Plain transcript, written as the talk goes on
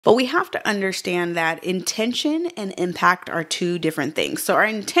But we have to understand that intention and impact are two different things. So our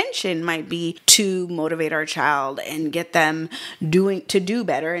intention might be to motivate our child and get them to do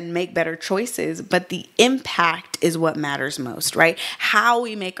better and make better choices. But the impact is what matters most, right? How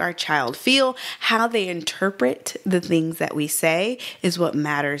we make our child feel, how they interpret the things that we say is what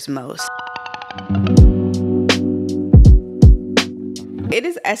matters most. It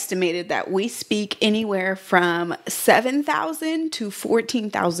is estimated that we speak anywhere from 7,000 to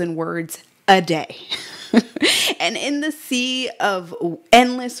 14,000 words a day. And in the sea of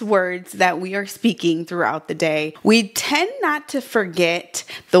endless words that we are speaking throughout the day, we tend not to forget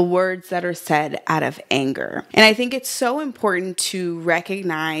the words that are said out of anger. And I think it's so important to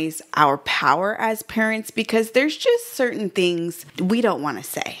recognize our power as parents because there's just certain things we don't want to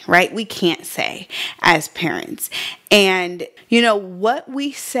say, right? We can't say as parents. And, what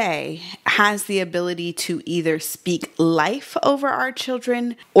we say has the ability to either speak life over our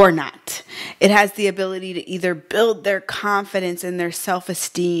children or not. It has the ability to either build their confidence and their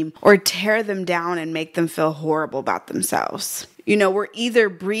self-esteem or tear them down and make them feel horrible about themselves. We're either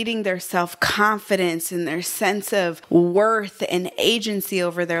breeding their self-confidence and their sense of worth and agency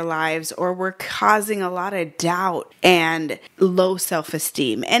over their lives, or we're causing a lot of doubt and low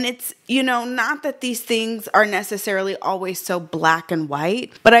self-esteem. And it's, not that these things are necessarily always so black and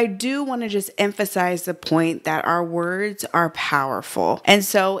white, but I do want to just emphasize the point that our words are powerful. And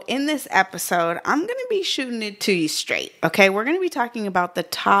so in this episode, I'm going to be shooting it to you straight, okay? We're going to be talking about the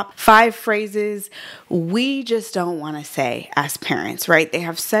top 5 phrases we just don't want to say as parents, right? They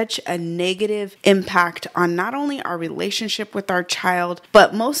have such a negative impact on not only our relationship with our child,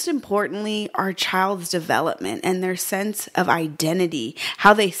 but most importantly, our child's development and their sense of identity,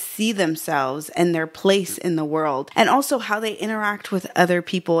 how they see themselves and their place in the world, and also how they interact with other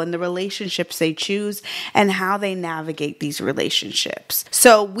people and the relationships they choose and how they navigate these relationships.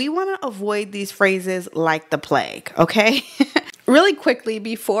 So we want to avoid these phrases like the plague, okay? Really quickly,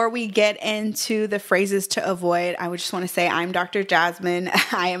 before we get into the phrases to avoid, I would just want to say I'm Dr. Jasmine.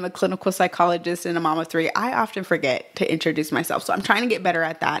 I am a clinical psychologist and a mom of 3. I often forget to introduce myself, so I'm trying to get better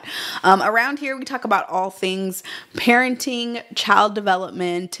at that. Around here, we talk about all things parenting, child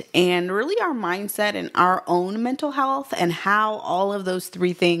development, and really our mindset and our own mental health and how all of those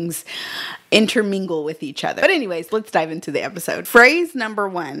 3 things intermingle with each other. But anyways, let's dive into the episode. Phrase number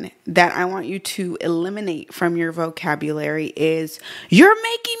 1 that I want you to eliminate from your vocabulary is, "You're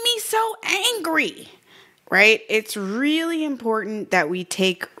making me so angry." Right? It's really important that we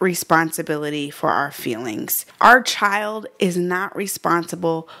take responsibility for our feelings. Our child is not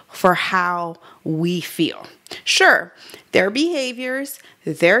responsible for how we feel. Sure, their behaviors,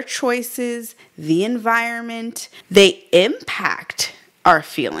 their choices, the environment, they impact our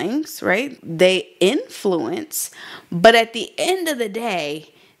feelings, right? They influence, but at the end of the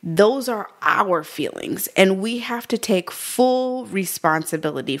day, those are our feelings and we have to take full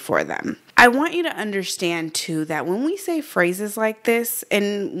responsibility for them. I want you to understand too that when we say phrases like this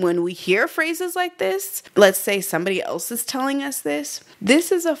and when we hear phrases like this, let's say somebody else is telling us this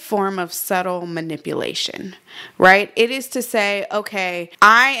is a form of subtle manipulation, right? It is to say, okay,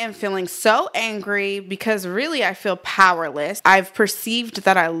 I am feeling so angry because really I feel powerless. I've perceived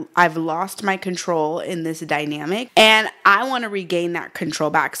that I've lost my control in this dynamic and I want to regain that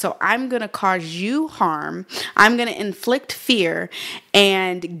control back. So I'm going to cause you harm. I'm going to inflict fear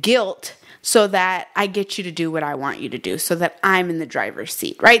and guilt so that I get you to do what I want you to do, so that I'm in the driver's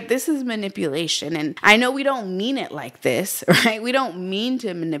seat, right? This is manipulation. And I know we don't mean it like this, right? We don't mean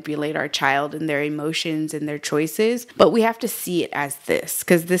to manipulate our child and their emotions and their choices, but we have to see it as this,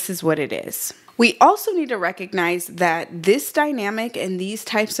 because this is what it is. We also need to recognize that this dynamic and these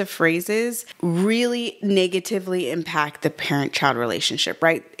types of phrases really negatively impact the parent-child relationship,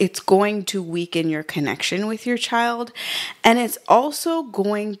 right? It's going to weaken your connection with your child, and it's also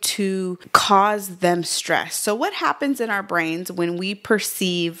going to cause them stress. So what happens in our brains when we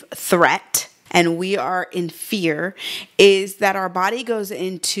perceive threat and we are in fear is that our body goes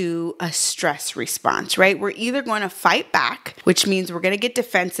into a stress response, right? We're either going to fight back, which means we're going to get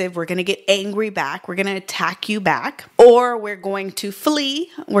defensive, we're going to get angry back, we're going to attack you back, or we're going to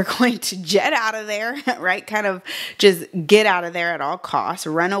flee, we're going to jet out of there, right? Kind of just get out of there at all costs,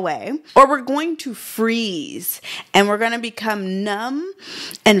 run away, or we're going to freeze and we're going to become numb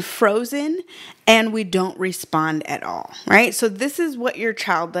and frozen and we don't respond at all, right? So this is what your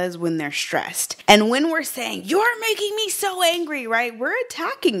child does when they're stressed. And when we're saying, "You're making me so angry," right? We're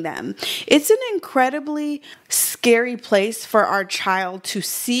attacking them. It's an incredibly scary place for our child to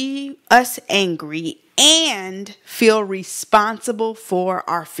see us angry and feel responsible for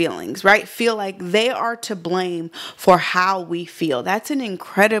our feelings, right? Feel like they are to blame for how we feel. That's an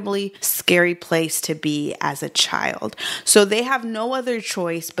incredibly scary place to be as a child. So they have no other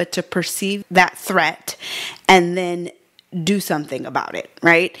choice but to perceive that threat and then do something about it,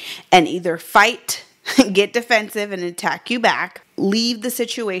 right? And either fight, get defensive and attack you back, leave the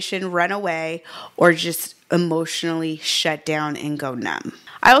situation, run away, or just emotionally shut down and go numb.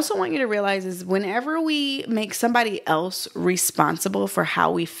 I also want you to realize is whenever we make somebody else responsible for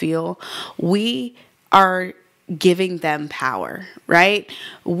how we feel, we are giving them power, right?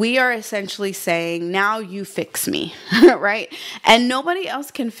 We are essentially saying, now you fix me, right? And nobody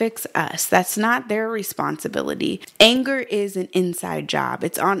else can fix us. That's not their responsibility. Anger is an inside job.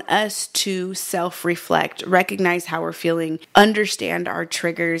 It's on us to self-reflect, recognize how we're feeling, understand our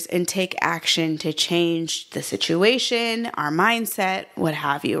triggers, and take action to change the situation, our mindset, what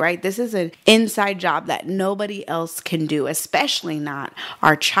have you, right? This is an inside job that nobody else can do, especially not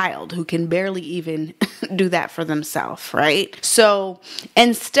our child who can barely even do that for themselves, right? So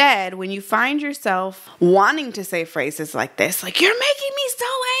instead, when you find yourself wanting to say phrases like this, like, you're making me so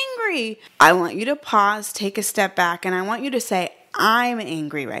angry, I want you to pause, take a step back, and I want you to say, I'm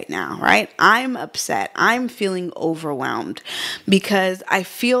angry right now, right? I'm upset. I'm feeling overwhelmed because I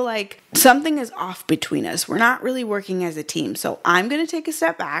feel like something is off between us. We're not really working as a team. So I'm going to take a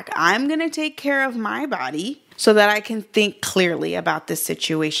step back. I'm going to take care of my body so that I can think clearly about this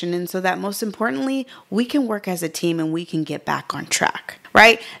situation. And so that most importantly, we can work as a team and we can get back on track,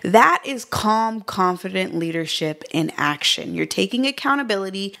 right? That is calm, confident leadership in action. You're taking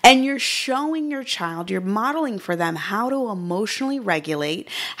accountability and you're showing your child, you're modeling for them how to emotionally regulate,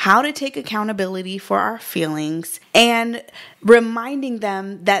 how to take accountability for our feelings, and reminding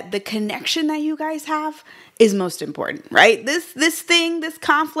them that the connection that you guys have is most important, right? This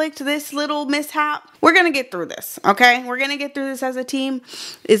conflict, this little mishap, we're going to get through this, okay? We're going to get through this as a team.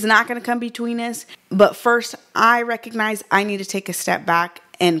 It's not going to come between us. But first, I recognize I need to take a step back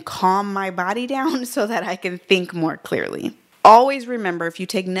and calm my body down so that I can think more clearly. Always remember, if you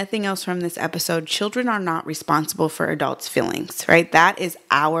take nothing else from this episode, children are not responsible for adults' feelings, right? That is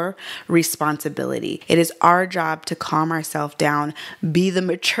our responsibility. It is our job to calm ourselves down, be the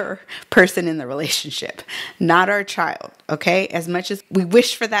mature person in the relationship, not our child, okay? As much as we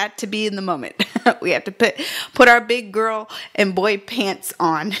wish for that to be in the moment, we have to put our big girl and boy pants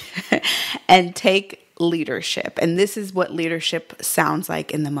on and take leadership. And this is what leadership sounds like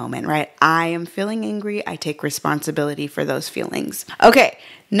in the moment, right? I am feeling angry. I take responsibility for those feelings. Okay.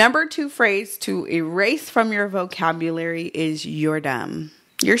 Number 2 phrase to erase from your vocabulary is you're dumb.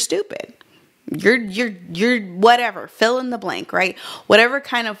 You're stupid. You're whatever, fill in the blank, right? Whatever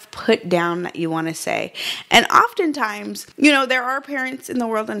kind of put down that you want to say. And oftentimes, there are parents in the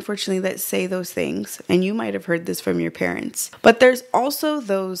world, unfortunately, that say those things. And you might have heard this from your parents. But there's also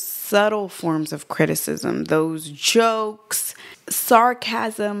those subtle forms of criticism, those jokes,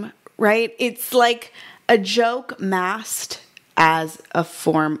 sarcasm, right? It's like a joke masked as a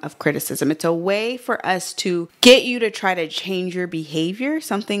form of criticism. It's a way for us to get you to try to change your behavior,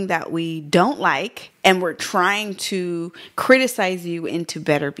 something that we don't like, and we're trying to criticize you into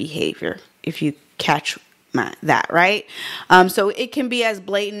better behavior, if you catch that, right? So it can be as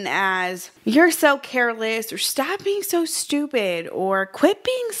blatant as, you're so careless, or stop being so stupid, or quit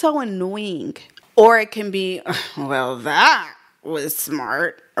being so annoying. Or it can be, well, that was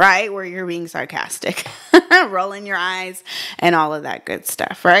smart, right? Where you're being sarcastic, rolling your eyes and all of that good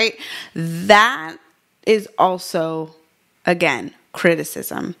stuff, right? That is also, again,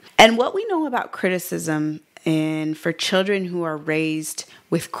 criticism. And what we know about criticism, and for children who are raised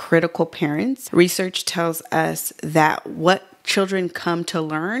with critical parents, research tells us that what children come to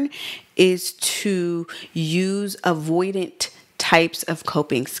learn is to use avoidant types of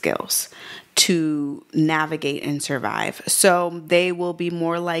coping skills to navigate and survive. So they will be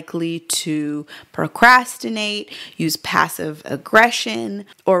more likely to procrastinate, use passive aggression,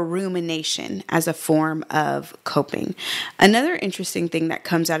 or rumination as a form of coping. Another interesting thing that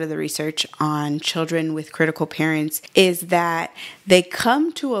comes out of the research on children with critical parents is that they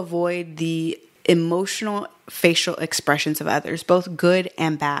come to avoid the emotional facial expressions of others, both good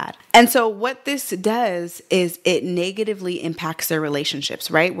and bad. And so what this does is it negatively impacts their relationships,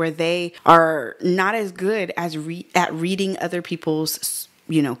 right? Where they are not as good as at reading other people's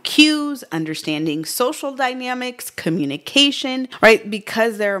cues, understanding social dynamics, communication, right?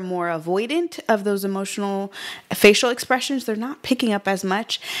 Because they're more avoidant of those emotional facial expressions, they're not picking up as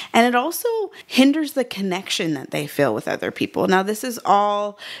much. And it also hinders the connection that they feel with other people. Now, this is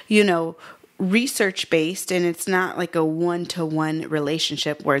all, research based, and it's not like a one-to-one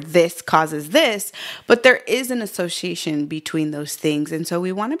relationship where this causes this, but there is an association between those things. And so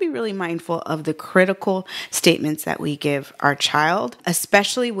we want to be really mindful of the critical statements that we give our child,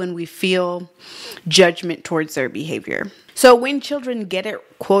 especially when we feel judgment towards their behavior. So when children get it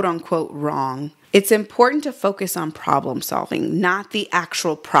quote unquote wrong, it's important to focus on problem solving, not the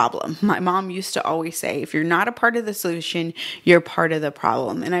actual problem. My mom used to always say, if you're not a part of the solution, you're part of the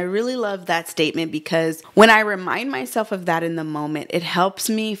problem. And I really love that statement because when I remind myself of that in the moment, it helps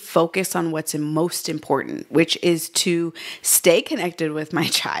me focus on what's most important, which is to stay connected with my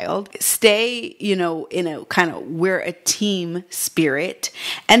child, stay, in a kind of, we're a team spirit,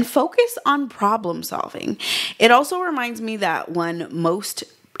 and focus on problem solving. It also reminds me that when most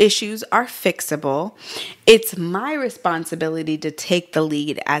issues are fixable, it's my responsibility to take the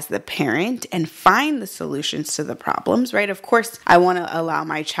lead as the parent and find the solutions to the problems, right? Of course, I want to allow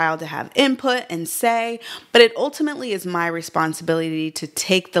my child to have input and say, but it ultimately is my responsibility to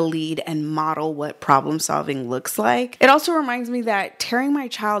take the lead and model what problem solving looks like. It also reminds me that tearing my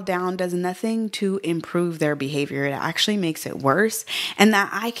child down does nothing to improve their behavior. It actually makes it worse, and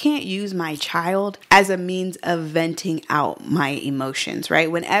that I can't use my child as a means of venting out my emotions,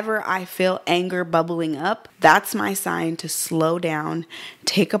 right? Whenever I feel anger bubbling up, that's my sign to slow down,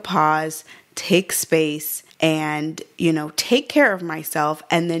 take a pause, take space, and, take care of myself,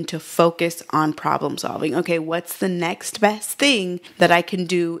 and then to focus on problem solving. Okay, what's the next best thing that I can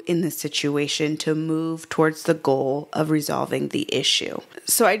do in this situation to move towards the goal of resolving the issue?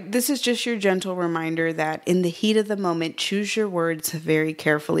 So this is just your gentle reminder that in the heat of the moment, choose your words very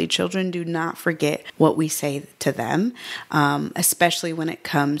carefully. Children do not forget what we say to them, especially when it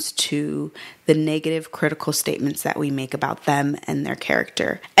comes to the negative critical statements that we make about them and their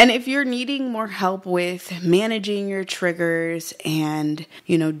character. And if you're needing more help with managing your triggers and,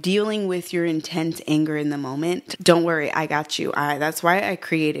 dealing with your intense anger in the moment, don't worry, I got you. That's why I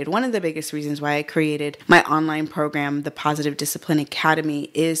created, one of the biggest reasons why I created my online program, the Positive Discipline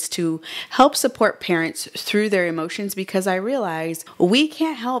Academy, is to help support parents through their emotions, because I realize we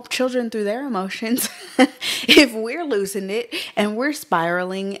can't help children through their emotions if we're losing it and we're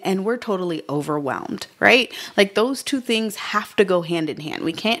spiraling and we're totally overwhelmed, right? Like those two things have to go hand in hand.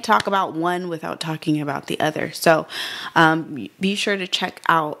 We can't talk about one without talking about the other. So be sure to check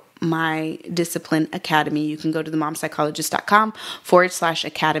out my Discipline Academy. You can go to the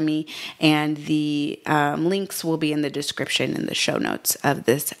mompsychologist.com/academy, and the links will be in the description in the show notes of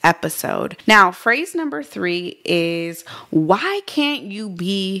this episode. Now, phrase number 3 is, why can't you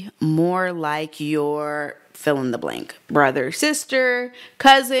be more like your fill in the blank? Brother, sister,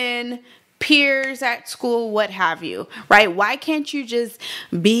 cousin, peers at school, what have you, right? Why can't you just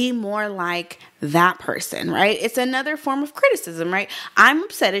be more like that person, right? It's another form of criticism, right? I'm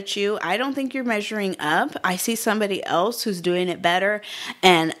upset at you. I don't think you're measuring up. I see somebody else who's doing it better,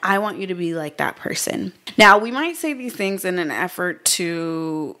 and I want you to be like that person. Now, we might say these things in an effort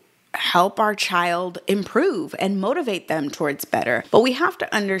to help our child improve and motivate them towards better. But we have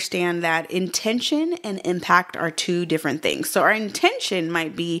to understand that intention and impact are two different things. So our intention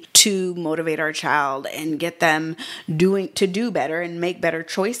might be to motivate our child and get them to do better and make better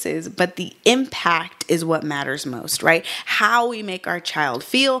choices, but the impact is what matters most, right? How we make our child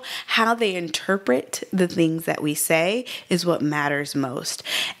feel, how they interpret the things that we say is what matters most.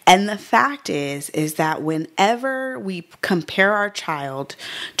 And the fact is that whenever we compare our child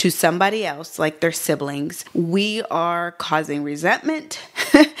to somebody else, like their siblings, we are causing resentment,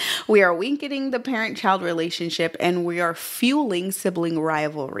 we are weakening the parent-child relationship, and we are fueling sibling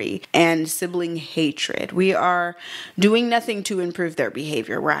rivalry and sibling hatred. We are doing nothing to improve their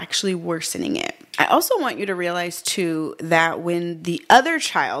behavior. We're actually worsening it. I also want you to realize too that when the other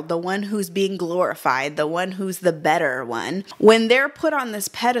child, the one who's being glorified, the one who's the better one, when they're put on this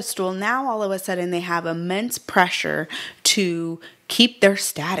pedestal, now all of a sudden they have immense pressure to keep their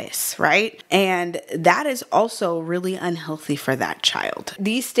status, right? And that is also really unhealthy for that child.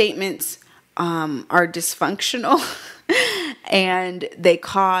 These statements are dysfunctional and they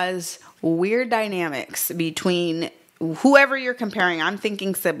cause weird dynamics between whoever you're comparing. I'm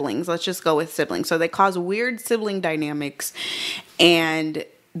thinking siblings. Let's just go with siblings. So they cause weird sibling dynamics, and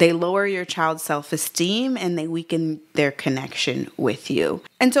they lower your child's self-esteem, and they weaken their connection with you.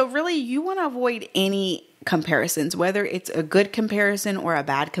 And so really you want to avoid any comparisons, whether it's a good comparison or a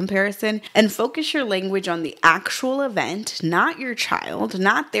bad comparison, and focus your language on the actual event, not your child,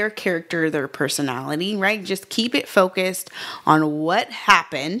 not their character, their personality, right? Just keep it focused on what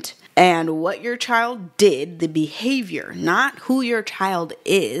happened and what your child did, the behavior, not who your child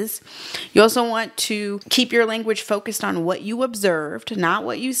is. You also want to keep your language focused on what you observed, not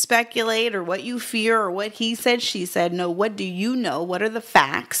what you speculate or what you fear or what he said, she said. No, what do you know? What are the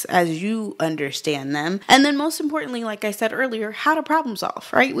facts as you understand them? And then most importantly, like I said earlier, how to problem solve,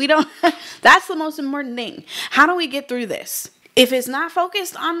 right? That's the most important thing. How do we get through this? If it's not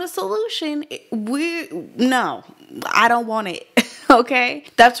focused on the solution, no, I don't want it. Okay?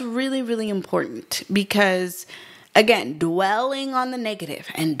 That's really, really important because, again, dwelling on the negative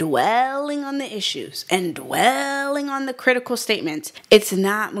and dwelling on the issues and dwelling on the critical statements, it's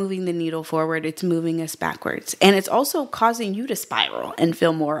not moving the needle forward. It's moving us backwards. And it's also causing you to spiral and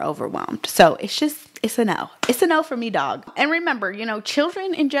feel more overwhelmed. So it's a no. It's a no for me, dog. And remember,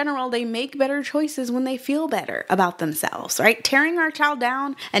 children in general, they make better choices when they feel better about themselves, right? Tearing our child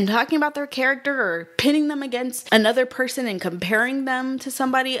down and talking about their character or pitting them against another person and comparing them to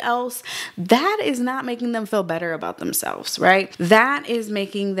somebody else, that is not making them feel better about themselves, right? That is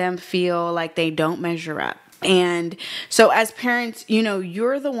making them feel like they don't measure up. And so as parents,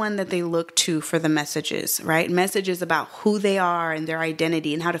 you're the one that they look to for the messages, right? Messages about who they are and their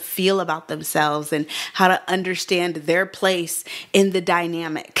identity and how to feel about themselves and how to understand their place in the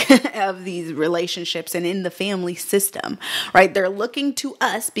dynamic of these relationships and in the family system, right? They're looking to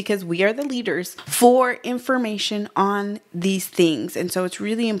us because we are the leaders for information on these things. And so it's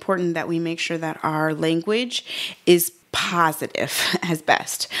really important that we make sure that our language is positive as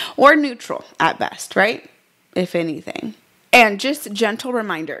best or neutral at best, right? If anything. And just a gentle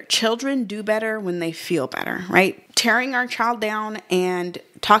reminder, children do better when they feel better, right? Tearing our child down and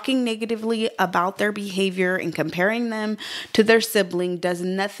talking negatively about their behavior and comparing them to their sibling does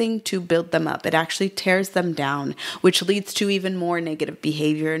nothing to build them up. It actually tears them down, which leads to even more negative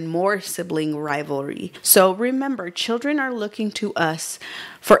behavior and more sibling rivalry. So remember, children are looking to us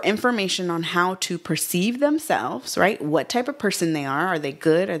for information on how to perceive themselves, right? What type of person they are. Are they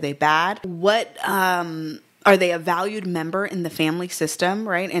good? Are they bad? Are they a valued member in the family system,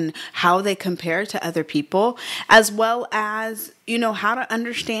 right? And how they compare to other people, as well as, how to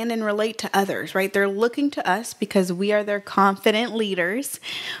understand and relate to others, right? They're looking to us because we are their confident leaders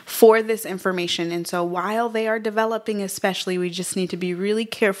for this information. And so while they are developing, especially, we just need to be really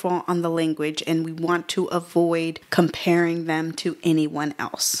careful on the language, and we want to avoid comparing them to anyone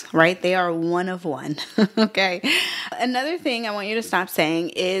else, right? They are one of one. Okay. Another thing I want you to stop saying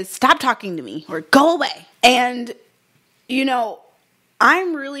is stop talking to me or go away. And,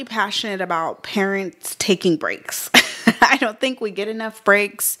 I'm really passionate about parents taking breaks. I don't think we get enough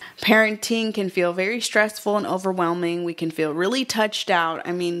breaks. Parenting can feel very stressful and overwhelming. We can feel really touched out.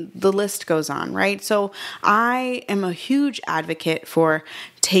 I mean, the list goes on, right? So I am a huge advocate for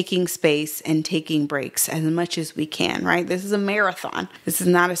taking space and taking breaks as much as we can, right? This is a marathon. This is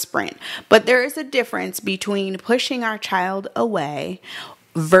not a sprint. But there is a difference between pushing our child away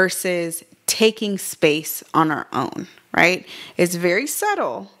versus taking space on our own, right? It's very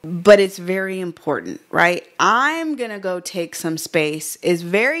subtle, but it's very important, right? I'm going to go take some space is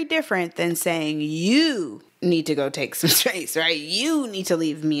very different than saying you need to go take some space, right? You need to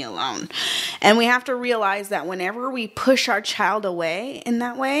leave me alone. And we have to realize that whenever we push our child away in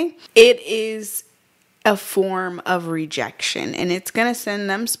that way, it is a form of rejection, and it's going to send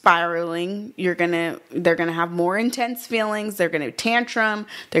them spiraling. They're going to have more intense feelings. They're going to tantrum.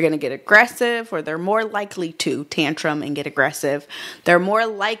 They're going to get aggressive, or they're more likely to tantrum and get aggressive. They're more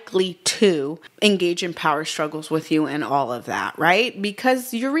likely to engage in power struggles with you and all of that, right?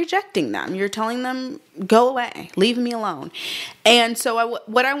 Because you're rejecting them. You're telling them, go away, leave me alone. And so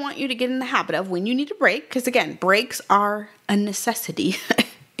what I want you to get in the habit of when you need a break, because again, breaks are a necessity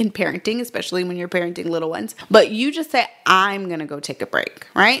in parenting, especially when you're parenting little ones. But you just say, I'm going to go take a break,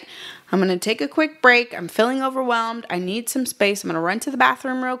 right? I'm going to take a quick break. I'm feeling overwhelmed. I need some space. I'm going to run to the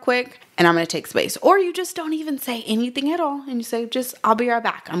bathroom real quick and I'm going to take space. Or you just don't even say anything at all. And you say, I'll be right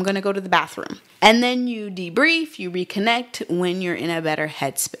back. I'm going to go to the bathroom. And then you debrief, you reconnect when you're in a better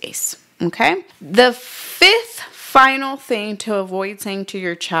headspace. Okay? The fifth final thing to avoid saying to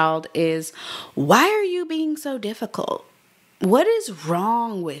your child is, why are you being so difficult? What is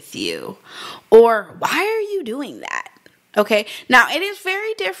wrong with you? Or why are you doing that? Okay. Now it is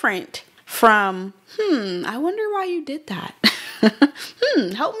very different from, I wonder why you did that.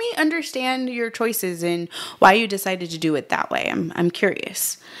 Help me understand your choices and why you decided to do it that way. I'm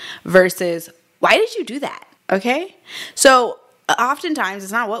curious. Versus, why did you do that? Okay. So oftentimes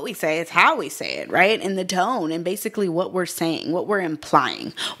it's not what we say, it's how we say it, right? And the tone and basically what we're saying, what we're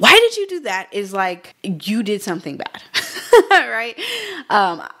implying. Why did you do that is like you did something bad, right?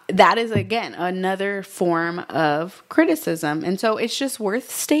 that is, again, another form of criticism. And so it's just worth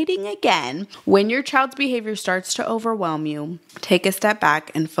stating again, when your child's behavior starts to overwhelm you, take a step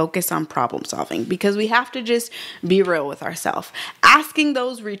back and focus on problem solving, because we have to just be real with ourselves. Asking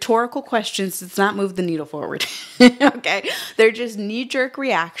those rhetorical questions does not move the needle forward. Okay? They're just knee-jerk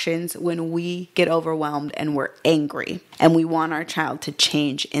reactions when we get overwhelmed and we're angry and we want our child to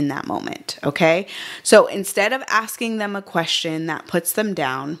change in that moment. Okay? So instead of asking them a question that puts them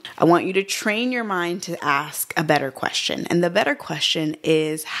down, I want you to train your mind to ask a better question. And the better question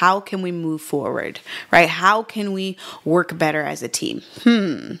is, how can we move forward, right? How can we work better as a team?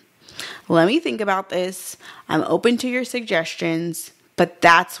 Let me think about this. I'm open to your suggestions, but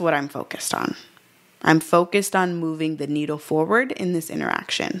that's what I'm focused on. I'm focused on moving the needle forward in this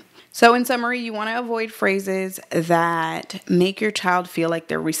interaction. So in summary, you want to avoid phrases that make your child feel like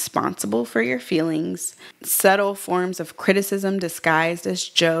they're responsible for your feelings, subtle forms of criticism disguised as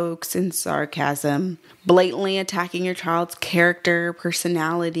jokes and sarcasm, blatantly attacking your child's character,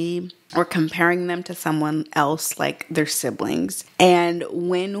 personality, or comparing them to someone else like their siblings. And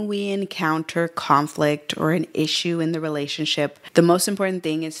when we encounter conflict or an issue in the relationship, the most important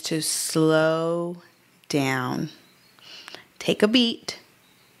thing is to slow down, take a beat,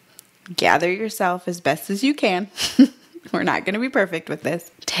 gather yourself as best as you can. We're not going to be perfect with this.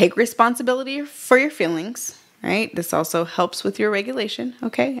 Take responsibility for your feelings, right? This also helps with your regulation.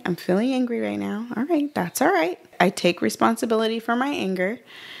 Okay, I'm feeling angry right now. All right, that's all right. I take responsibility for my anger.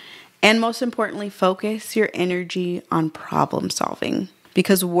 And most importantly, focus your energy on problem solving,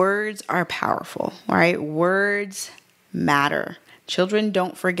 because words are powerful, right? Words matter. Children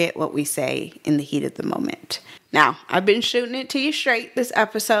don't forget what we say in the heat of the moment. Now, I've been shooting it to you straight this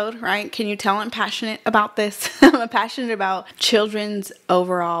episode, right? Can you tell I'm passionate about this? I'm passionate about children's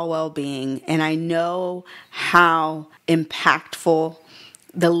overall well-being, and I know how impactful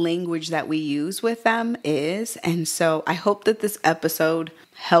the language that we use with them is. And so I hope that this episode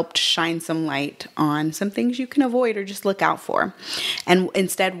helped shine some light on some things you can avoid or just look out for, and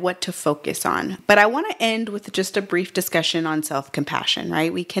instead what to focus on. But I want to end with just a brief discussion on self-compassion,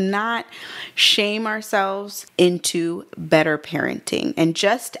 right? We cannot shame ourselves into better parenting. And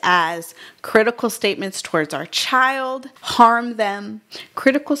just as critical statements towards our child harm them,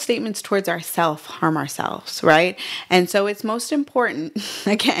 critical statements towards ourselves harm ourselves, right? And so it's most important,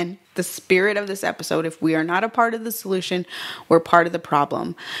 again, the spirit of this episode, if we are not a part of the solution, we're part of the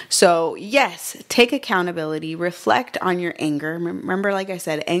problem. So yes, take accountability, reflect on your anger. Remember, like I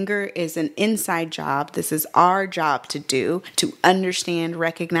said, anger is an inside job. This is our job to do, to understand,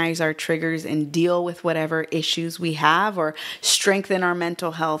 recognize our triggers and deal with whatever issues we have, or strengthen our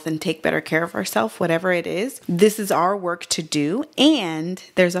mental health and take better care of ourselves, whatever it is. This is our work to do. And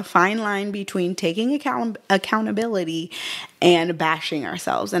there's a fine line between taking accountability and bashing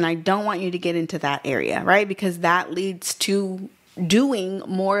ourselves. And I don't want you to get into that area, right? Because that leads to doing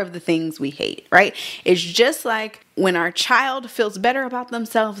more of the things we hate, right? It's just like when our child feels better about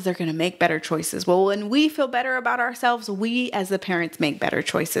themselves, they're going to make better choices. Well, when we feel better about ourselves, we as the parents make better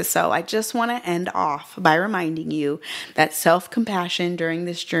choices. So I just want to end off by reminding you that self-compassion during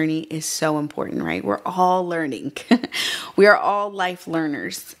this journey is so important, right? We're all learning. We are all life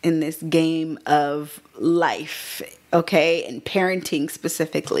learners in this game of life, okay, and parenting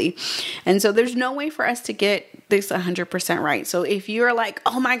specifically. And so there's no way for us to get this 100% right. So if you're like,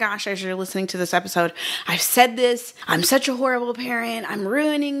 oh my gosh, as you're listening to this episode, I've said this, I'm such a horrible parent, I'm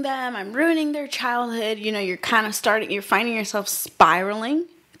ruining them, I'm ruining their childhood, you're you're finding yourself spiraling.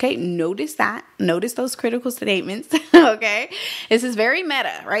 Okay, notice that. Notice those critical statements. Okay, this is very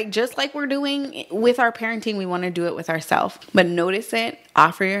meta, right? Just like we're doing with our parenting, we want to do it with ourselves. But notice it,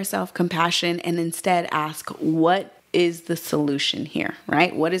 offer yourself compassion, and instead ask, what is the solution here,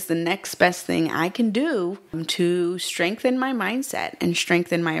 right? What is the next best thing I can do to strengthen my mindset and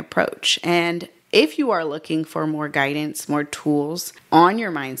strengthen my approach? And if you are looking for more guidance, more tools on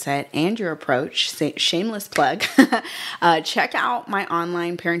your mindset and your approach, shameless plug, check out my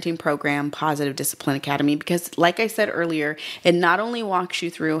online parenting program, Positive Discipline Academy, because like I said earlier, it not only walks you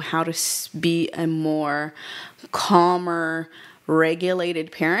through how to be a more calmer,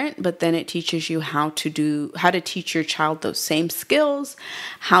 regulated parent, but then it teaches you how to teach your child those same skills,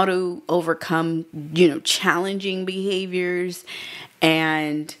 how to overcome, challenging behaviors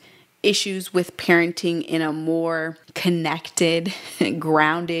and issues with parenting in a more connected,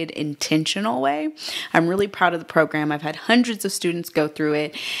 grounded, intentional way. I'm really proud of the program. I've had hundreds of students go through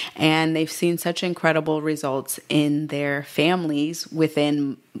it, and they've seen such incredible results in their families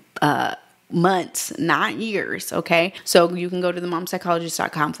within months, not years. Okay. So you can go to the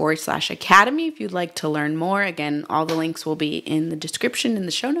mompsychologist.com/academy if you'd like to learn more. Again, all the links will be in the description in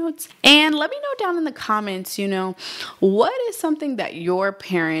the show notes. And let me know down in the comments, what is something that your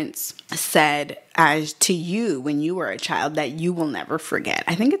parents said as to you when you were a child that you will never forget?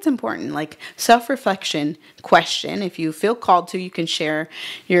 I think it's important, like self-reflection question. If you feel called to, you can share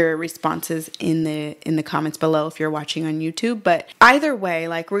your responses in the comments below if you're watching on YouTube. But either way,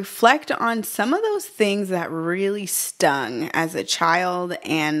 like reflect on some of those things that really stung as a child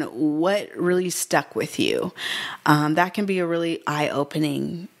and what really stuck with you. That can be a really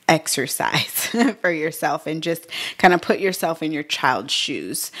eye-opening exercise for yourself, and just kind of put yourself in your child's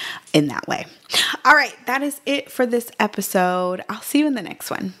shoes in that way. All right, that is it for this episode. I'll see you in the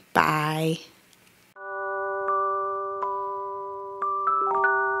next one. Bye.